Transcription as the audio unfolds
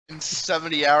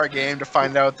70-hour game to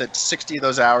find out that 60 of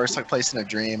those hours took place in a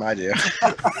dream. I do.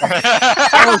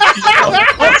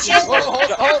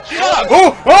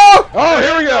 Oh,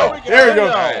 here we go. There we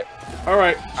go. All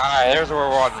right. There's where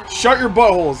we're on. Shut your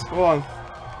buttholes. Hold on.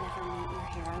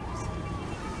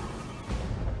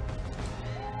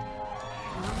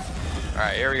 All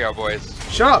right, here we go, boys.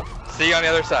 Shut up. See you on the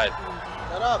other side.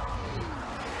 Shut up.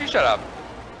 You shut up.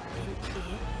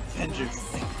 Avengers.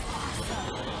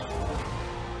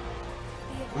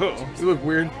 Uh-oh, you look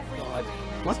weird.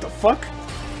 What the fuck?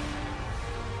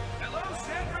 Hello,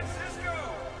 San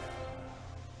Francisco.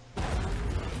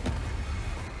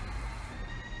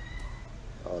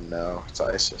 Oh no, it's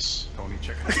ISIS. Tony,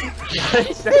 check You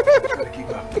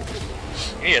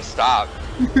need to stop.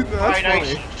 That's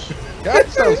funny. That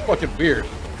sounds fucking weird.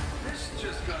 This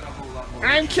just got a whole lot more.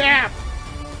 I'm Cap.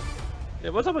 Yeah,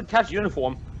 what's up with Cap's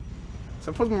uniform? Is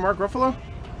that supposed to be Mark Ruffalo?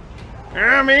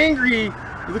 I'm angry.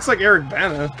 He looks like Eric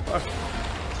Bana. Fuck.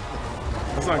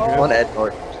 That's not good. One Ed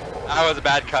Norton. That was a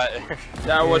bad cut.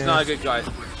 That was not a good guy.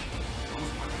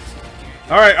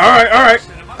 All right, all right, all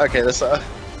right. Okay, this This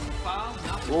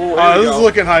is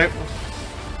looking hype.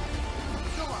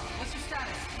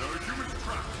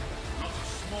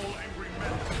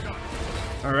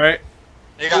 All right.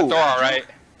 You got Thor, all right?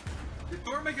 Did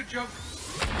Thor make a joke?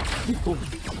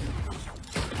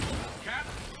 Cap,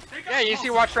 Yeah, you see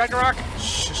Watch Ragnarok?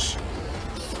 Shh.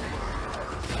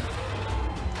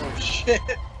 Oh shit.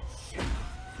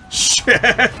 Shit.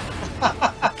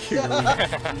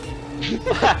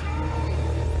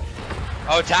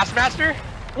 Oh, Taskmaster?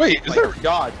 Wait, is there?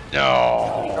 God.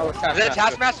 No. Is that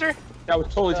Taskmaster? That was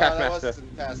totally Taskmaster.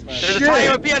 There's a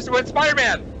tie with PS with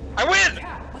Spider-Man. I win!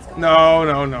 No,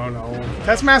 no, no, no.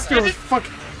 Taskmaster was fuck.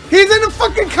 He's in the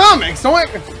fucking comics. Don't.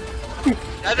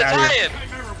 That's a tie-in.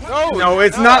 No,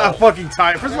 it's not a fucking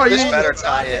tie. First of all, you. This better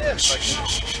tie in. Shh, shh,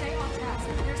 shh.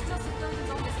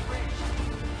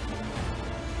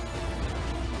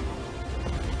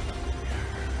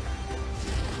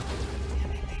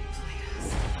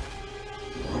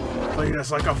 Played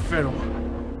us like a fiddle.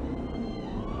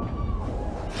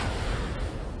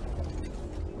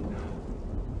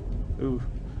 Ooh.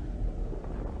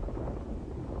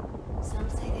 Some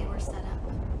say they were set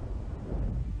up.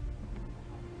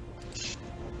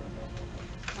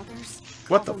 Others.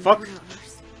 What the fuck?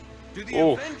 Do the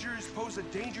Avengers pose a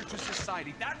danger to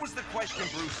society? That was the question,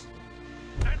 Bruce.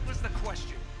 That was the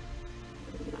question.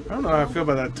 I don't know how I feel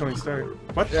about that Tony Stark.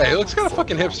 What? Yeah, he looks kind of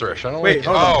fucking hipsterish. I don't Wait, like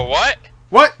hold it. on. Oh, what?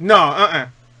 What? No, uh-uh.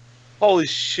 Holy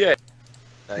shit.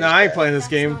 No, I ain't playing this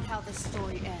game. That's not how the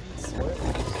story ends.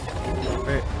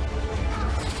 Wait.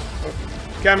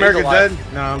 Captain America dead?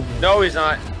 No, I'm dead. No, he's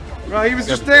not. Well, he was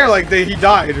just there like he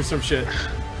died or some shit.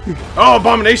 Oh,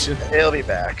 Abomination. He'll be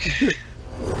back.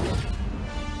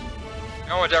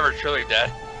 No one's ever truly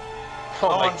dead.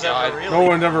 Oh my god. No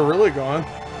one ever really gone.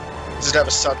 Does it have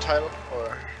a subtitle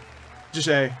or? Just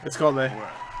A. It's called A.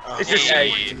 It's just A.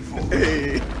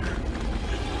 Hey.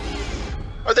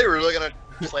 Are they really gonna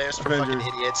play us for Avengers.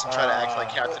 fucking idiots and try to act like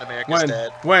Captain America's When?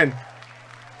 dead? When?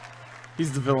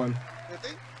 He's the villain.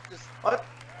 What?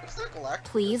 Is that Galactus?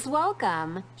 Please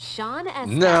welcome Sean S.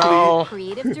 No.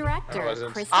 Creative Director,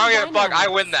 Chris. I don't give a fuck. I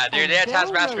win that, dude. They had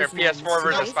Taskmaster in PS4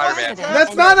 versus Spider-Man.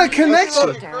 That's not a connection.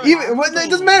 Even it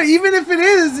doesn't matter. Even if it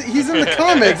is, he's in the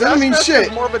comics. That doesn't mean Taskmaster's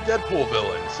shit. more of a Deadpool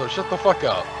villain, so shut the fuck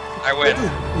up. I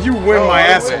win. You win my I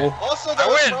asshole. Also, I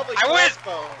win. I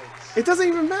win. It doesn't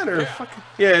even matter. Fucking.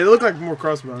 Yeah, it looked like more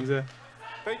Crossbones. Yeah.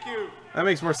 Thank you. That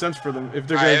makes more sense for them if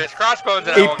they're Alright, if gonna. it's Crossbones,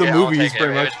 then I ape won't the get it. I won't movies, take it.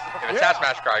 pretty If much. it's- If it's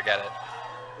Taskmaster, I get it.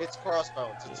 It's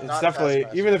Crossbones. It's It's not definitely,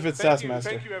 Taskmaster. even if it's Taskmaster.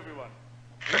 Thank you,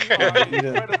 everyone. You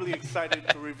did. Incredibly excited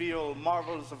to reveal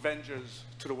Marvel's Avengers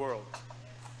to the world.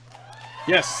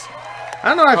 Yes. I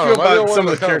don't know how I feel about some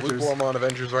of the characters. Lukewarm on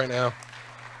Avengers right now.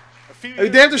 They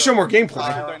have to show more gameplay.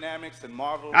 Dynamics and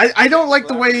Marvel. I don't like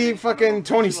the way fucking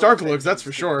Tony Stark looks, that's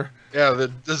for sure. Yeah, the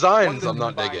designs I'm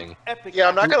not digging. Yeah,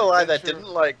 I'm not gonna lie, that didn't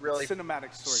like really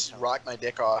cinematic storytelling. rock my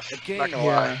dick off. A I'm game not gonna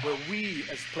lie. where we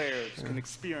as players can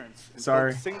experience in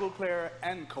Sorry. both single player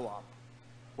and co-op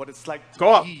what it's like to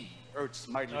Co-op. be Earth's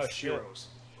mightiest heroes.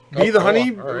 Be the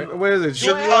honey, alright. what is it,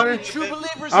 sugar glider?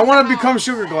 I want to become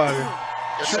sugar glider.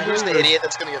 So who's the idiot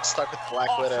that's gonna get stuck with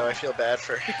Black Widow? I feel bad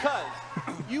for. Because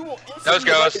you will Those instantly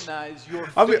goes. recognize your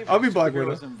I'll be favorite Black superheroes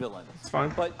Widow. and villains. It's fine.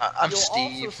 But I'm you'll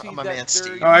Steve. also see I'm a that man, they're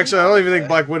Steve. Oh, actually, I don't even unique think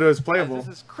Black Widow is as playable. This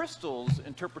is Crystal's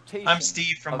interpretation. I'm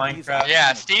Steve from of these Minecraft.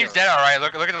 Yeah, iconic Steve's characters. dead, alright.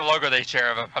 Look at the logo they share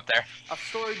of him up there. Our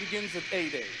story begins at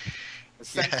A-Day.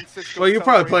 Well, you'll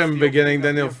probably play him in the beginning,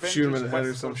 then they'll shoot him in the head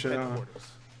or some shit, I don't know.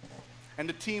 And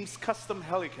the team's custom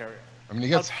helicarrier, I mean, he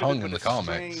gets hung in the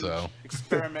comic, so.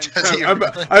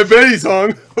 I bet he's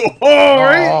hung. Oh,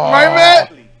 right,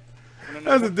 Matt?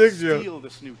 That's a dick joke.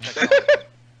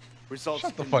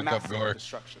 Shut the fuck up, Gore.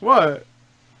 What?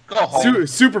 Go home.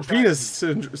 Super penis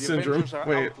syndrome.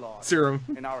 Wait, serum.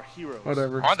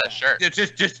 Whatever. I want that shirt. Yeah,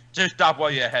 just stop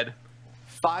while you're ahead.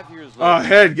 5 years later, Oh,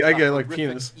 head. I get a like horrific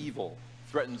penis. evil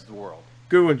threatens the world.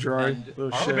 Good one, Gerard. And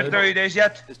Little Has it been shit. 30 days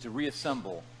yet? is to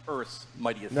reassemble Earth's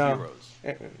mightiest No. heroes.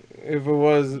 If it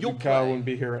was, You'll Kyle play wouldn't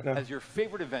be here right now. as your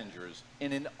favorite Avengers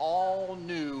in an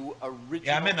all-new original.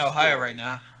 Yeah, I'm in Ohio story right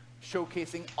now.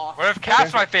 Showcasing awesome. What if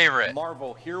Cap's my favorite?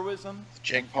 Marvel heroism.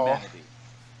 Jake and Paul. humanity.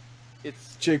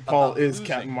 It's Jake Paul about is losing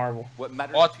Captain Marvel. What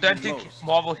matters Authentic to you most.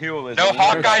 Marvel heroism. No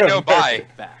Hawkeye, no buy.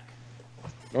 Back.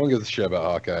 No one gives a shit about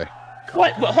Hawkeye.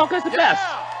 What? Well, Hawkeye's the best.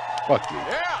 Fuck you.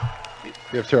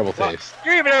 You have terrible taste.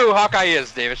 You don't even know who Hawkeye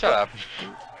is, David. Shut up.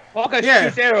 Hawkeye Yeah.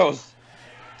 shoots arrows.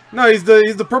 No, he's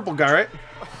the purple guy, right?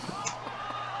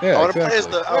 Yeah, I want to play as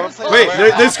exactly. the. I want to play Wait,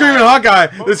 they're screaming Hawkeye.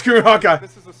 They're screaming Hawkeye.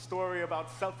 This is a story about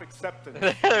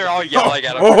self-acceptance. They're all yelling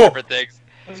at him Oh. for different things.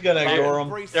 I was gonna ignore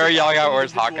him. They're yelling out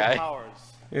where's Hawkeye.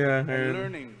 Yeah, And yeah.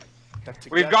 learning that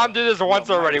We've together gone through this once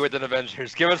we are already mighty. with the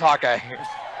Avengers. Give us Hawkeye.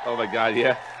 Oh my god,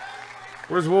 yeah.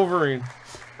 Where's Wolverine?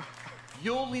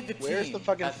 You'll lead the team. Where's the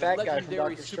fucking as a fat guy from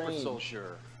legendary Doctor super Strange?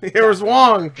 soldier. Where's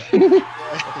Wong?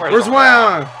 Where's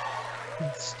Wong?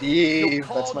 Steve,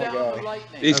 that's my guy.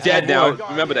 He's dead now.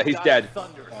 Remember that, he's dead.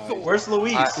 Where's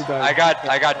Luis? I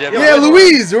got dibs. Yeah, on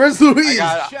Louise. Where's Louise?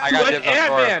 I got dibs on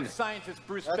Thor.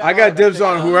 Ant-Man. I got dibs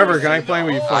on whoever. I ain't playing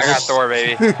with you. I got fuckers. Thor,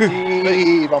 baby.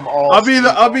 Steve, I'm all.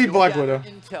 I'll be Black Widow.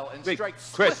 Wait,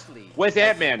 Chris, where's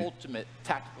Ant-Man?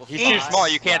 He's too small.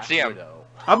 You can't see him.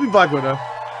 I'll be Black Widow.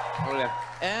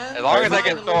 As long as I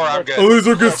get Thor, I'm At good. least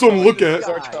I'll get some look at.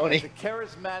 Tony. The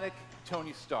charismatic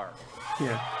Tony Stark.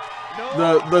 Yeah.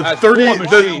 The That's 30 War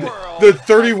Machine. the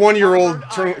 31-year-old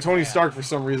Tony Stark for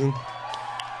some reason.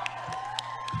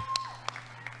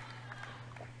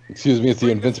 Excuse me, it's the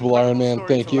Invincible Iron Man.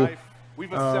 Thank you.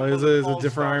 Is it a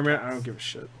different Iron Man? I don't give a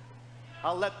shit.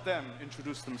 I'll let them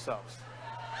introduce themselves.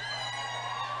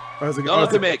 How's it None of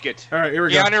go? them make it. All right, here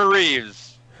we go. Keanu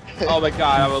Reeves. Oh my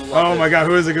god, I would love Oh it. my God,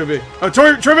 who is it gonna be? Oh,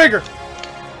 Troy Baker.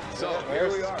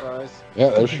 Yeah,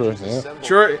 that's true. Yeah.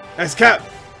 Troy, that's Cap.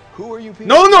 Who are you people?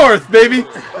 No North, baby.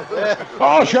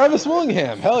 Oh, Travis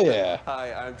Willingham. Hell yeah.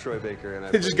 Hi, I'm Troy Baker, and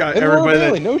I He just got And Laura everybody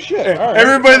Bailey, that no shit. All right.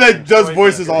 everybody that does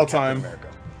voices all time.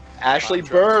 Ashley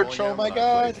Birch, oh my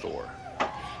God.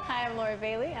 Hi, I'm Laura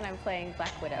Bailey, and I'm playing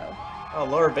Black Widow. Oh,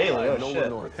 Laura Bailey. Oh Nolan shit.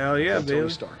 North. Hell yeah, and Tony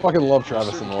baby. Stark. Fucking love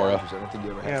Travis and Laura. I don't think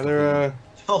you ever have Yeah, to they're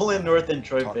Nolan North and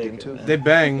Troy talk Baker. into. they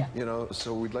bang. You know,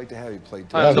 so we'd like to have you play.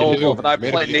 Yeah, I'm they Nolan do. North, and I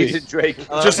Made play a piece. Nathan Drake.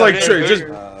 Just like Troy,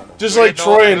 just like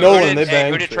Troy and Nolan, they Who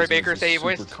bang. did Troy Baker say he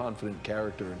Super voiced? confident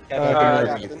character.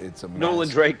 It's a Nolan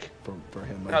mask Drake. for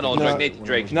him. Not Nolan No. Drake, Nathan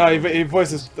Drake. No, he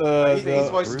voices He's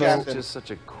voiced Bruce Captain. is just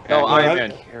such a No, cool Iron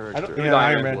Man. character. yeah,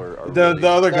 Iron Man. Are The really-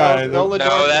 other guy, No, No,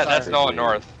 that's Nolan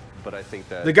North. But I think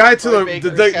that the guy to Troy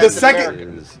the Baker's the Captain second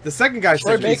America. the second guy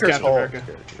Troy said he's Baker's Captain Hulk.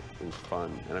 America. it was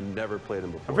fun, and I've never played him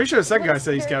before. I'm pretty sure the second guy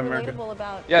said he's What's Captain very America. relatable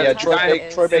about Yeah, Yeah, the Troy, guy-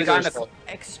 Troy the guy Baker's in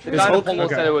the- extremely Is Hulk? Polo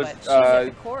Okay. said it was, but she's at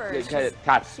the core, yeah, she's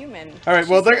Tots. human. All right,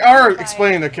 well She's they are surrounded by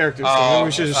explaining the characters, so maybe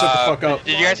we should just shut the fuck up.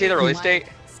 Did you guys see the release date?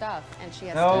 Stuff, and she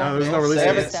has No. to No, there's no release They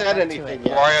date. haven't said anything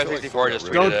yet. Mario 64 just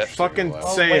tweeted Don't it. fucking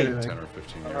Oh, say wait. anything. 10 or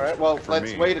 15 years. All right, well, For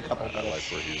let's me, wait a couple my minutes.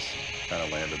 life where he's kind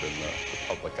of landed in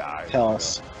the public eye. Tell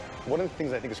us. One of the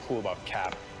things I think is cool about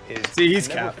Cap is See, he's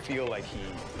I never Cap. feel like he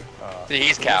See,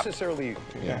 he's doesn't Cap. necessarily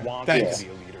Yeah. wants Thanks. to be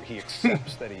a leader. He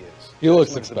accepts that he is. He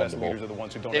looks That's when the best expendable. leaders are the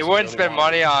ones who don't They wouldn't necessarily spend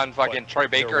want money to, on fucking but Troy they're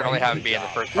Baker and only right have him for be in the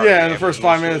job. first part. Yeah, of in the the game. first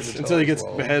 5 minutes until he gets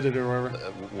beheaded or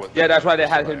whatever. Yeah, that's why they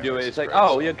had him do it. It's like,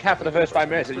 oh, you're Cap for the first 5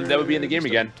 minutes, and you'll never be in the game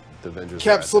again. The Avengers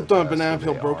Cap are at slipped their on a best banana when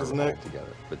peel, they broke are his all neck. together.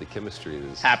 But the chemistry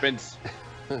is Happens.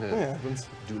 Yeah, happens.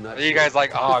 do not. You guys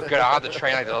like, oh, good, I'll have to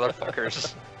train like the other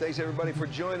fuckers. Thanks everybody for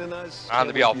joining us. I have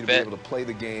to be Can't all wait for you fit. to be able to play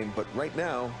the game, but right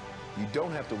now, you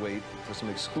don't have to wait for some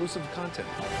exclusive content.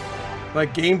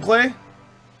 Like gameplay?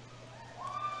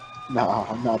 No,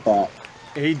 I'm not that.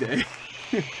 A day.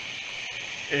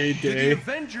 A Do the day.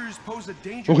 Avengers pose a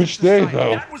danger Which to day, society?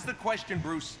 though? That was the question,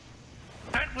 Bruce.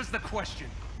 That was the question.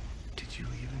 Did you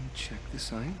even check the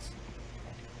signs?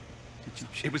 Did you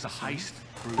check It was a the signs?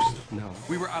 heist, Bruce. No.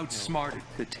 We were outsmarted.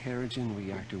 The Terrigen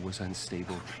reactor was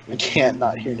unstable. I can't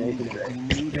not hear Nathan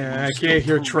Drake. Yeah, I can't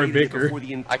hear Troy Baker.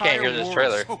 I can't hear this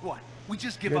trailer. So what? We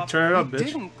just give Yeah, up. turn it up, we bitch.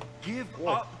 didn't give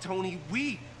up, Tony.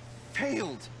 We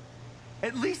failed.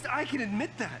 At least I can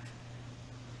admit that.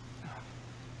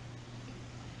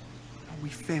 We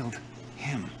failed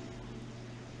him.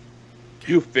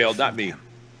 You failed, not me.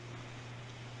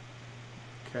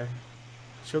 Okay.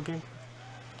 Show game.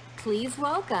 Please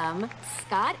welcome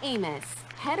Scott Amos,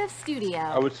 head of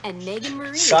studio, and Megan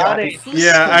Marie.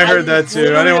 Yeah, I heard that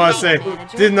too. I didn't want to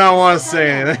say. Did not want to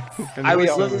say anything. I was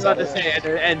literally about to say it,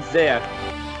 and it ends there.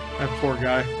 That poor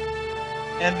guy.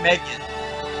 And Megan.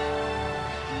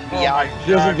 Yeah,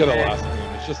 she doesn't get a last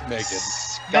name. It's just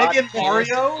Megan. Megan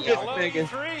Mario? Yeah, Megan.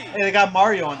 Hey, they got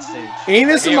Mario on stage.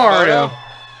 Anus and Mario.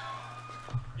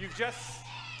 You've just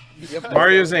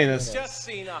Mario's anus. You've just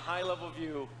seen a high-level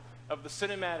view of the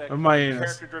cinematic, Of my anus.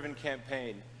 character-driven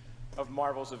campaign of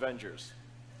Marvel's Avengers.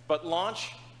 But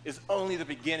launch is only the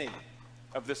beginning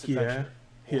of this adventure.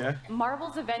 Yeah.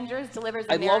 Marvel's Avengers delivers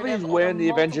a I love he's narrative wearing over the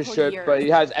Avengers multiple shirt, years, but he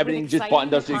has with everything just exciting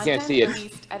buttoned up so you can't see content it.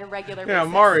 released at a regular Yeah,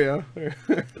 basis. Mario.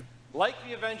 Like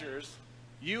the Avengers,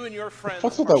 you and your friends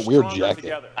What's with are that weird stronger jacket?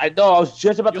 together. I know, I was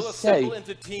just about to You'll say. assemble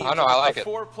into teams I know, I like of it.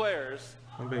 4 players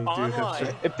I'm being too online,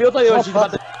 hipster. It feels like it was just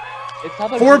about to. It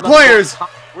sounds like 4 players.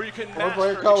 where you can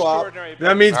Four-player master co-op. extraordinary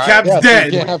That means All right. Cap's Yeah, so you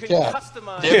dead. can't have you can Cap.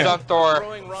 customize Dibs on Thor.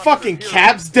 growing roster Fucking of heroes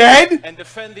Cap's dead. and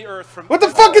defend the Earth from What the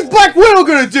fuck is Black Widow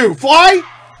gonna do? Fly?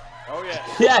 Oh yeah.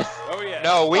 Yes! Oh yeah.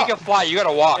 No, we can fly. You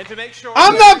gotta walk. And to make sure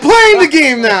I'm not playing the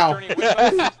game now. journey with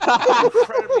us, I'm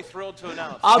incredibly thrilled to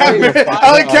announce I'll I be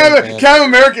like Cap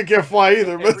America can't fly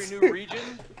either, but every new region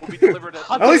will be delivered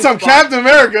at at least I'm Captain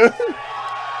America.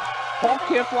 Hulk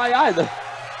can't fly either.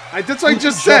 That's what I just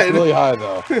It's said. really high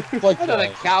though. It's like That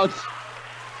doesn't count.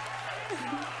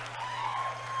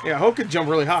 Yeah, Hulk could jump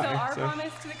really So high. our So.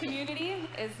 promise to the community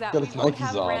is that Got we its won't monkeys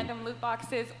have on. random loot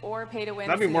boxes or pay-to-win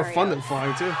That'd be more fun than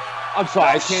scenarios. flying too. I'm sorry,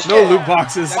 I can't. No loot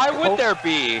boxes. Why would there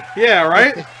be? Yeah,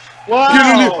 right?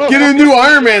 Wow. Get a new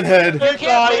Iron Man head. You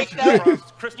can't make that.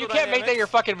 Crystal You can't make that your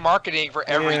fucking marketing for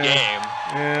every Yeah. game.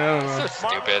 Yeah, I don't know. So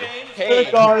stupid.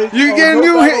 Hey guys, You get a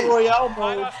new hit. Royale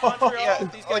mode. Yeah,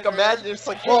 like imagine it's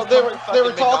like, well, they were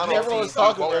talking, everyone was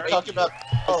talking, they were talking about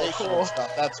cool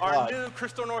stuff. That's Our why. new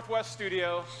Crystal Northwest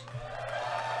studio,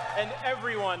 and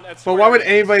everyone at But why would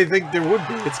anybody think there would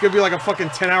be? It's gonna be like a fucking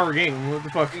 10-hour game. What the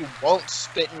fuck? You won't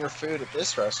spit in your food at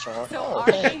this restaurant. So Oh,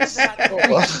 our game is thanks. about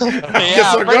Guess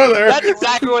I'll go there. That's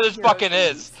exactly what this fucking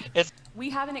is. It's we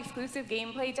have an exclusive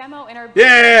gameplay demo in our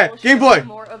Yeah, booth that will show gameplay. you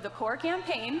more of the core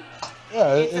campaign.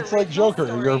 Yeah, it's like original Joker.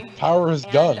 story, Your power is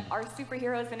and done. our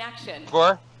superheroes in action.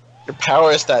 Gore. Your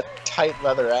power is that tight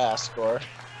leather ass, Gore.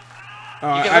 can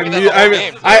I, look at mu- the whole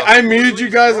game, too. I muted you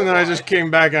guys and then I just came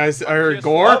back. I heard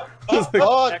Gore. I was like,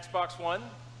 Oh, Xbox One,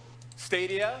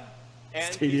 Stadia,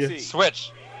 and Stadia. PC.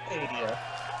 Switch. Stadia.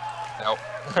 Nope.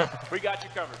 We got you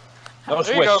covered. No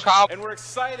There you go, switch. Kyle. And we're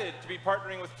excited to be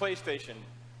partnering with PlayStation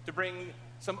to bring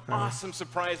some awesome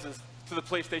surprises to the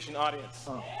PlayStation audience,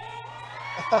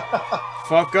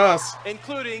 fuck us.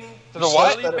 including To the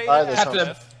what? early Better beta buy this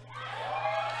access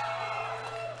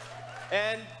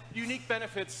and unique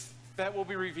benefits that we'll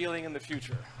be revealing in the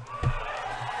future.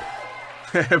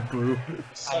 Boo.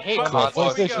 I hate But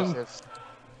consoles. before we go, PlayStation.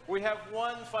 we have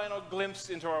one final glimpse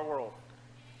into our world,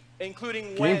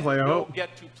 including when Gameplay, I you'll hope.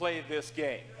 get to play this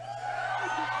game.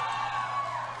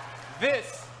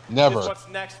 This Never. is what's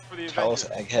next for the Tell us,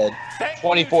 Avengers. egghead. Thank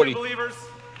 2040. you, true believers.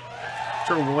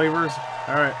 True believers.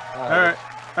 Alright.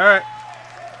 Alright.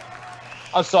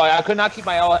 I'm sorry, I could not keep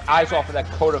my eyes off of that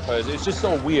coat of hers. It's just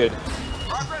so weird.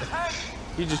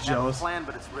 You just jealous.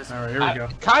 Alright, here we go.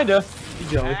 Kinda. You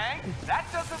jealous. That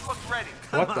doesn't look ready.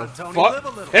 What the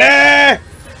fuck? Hey!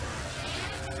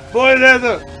 Boy, there's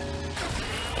a...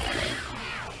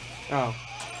 Oh.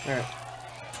 Alright.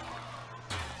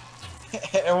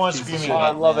 Everyone's screaming. Oh, I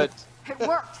love it. It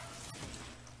worked.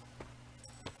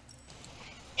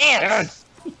 Ants!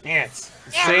 Ants.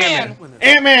 Ant-Man. Salmon.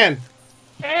 Ant-Man!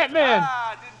 Ant-Man!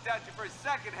 Ah, didn't doubt you for a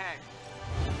second, Hank.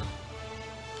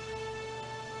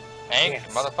 Hank,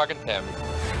 Ants. motherfucking Tim.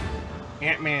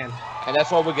 Ant-Man. And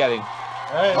that's what we're getting.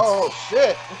 Oh,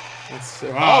 shit.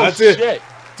 Wow, Oh, that's it. shit.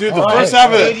 Dude, the All first right, half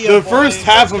of it, Stadia, the first boys,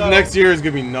 half of let's go. next year is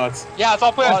gonna be nuts. Yeah, it's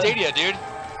all played on Stadia, dude.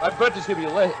 My birthday's gonna be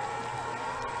lit.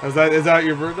 Is that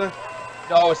your birthday?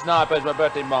 No, it's not, but it's my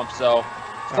birthday month, so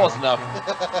it's close enough.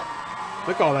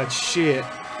 Look at all that shit.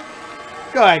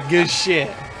 Look at all that good shit.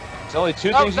 It's only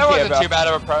two No, things you that care wasn't about. too bad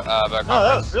of a No, that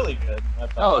conference. was really good. I Oh,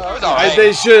 thought. It was I, alright.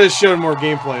 they should have shown more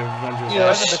gameplay of Avengers. Yeah,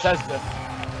 That's a Bethesda.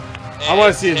 I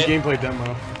want to see a It- gameplay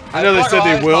demo. I know they feel like said all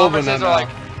they these will, but conferences not are now.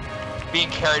 like being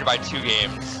carried by 2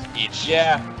 games each.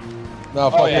 Yeah. No,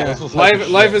 fuck yeah. this was hype as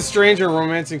Life shit. is Strange or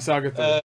Romancing Saga 3.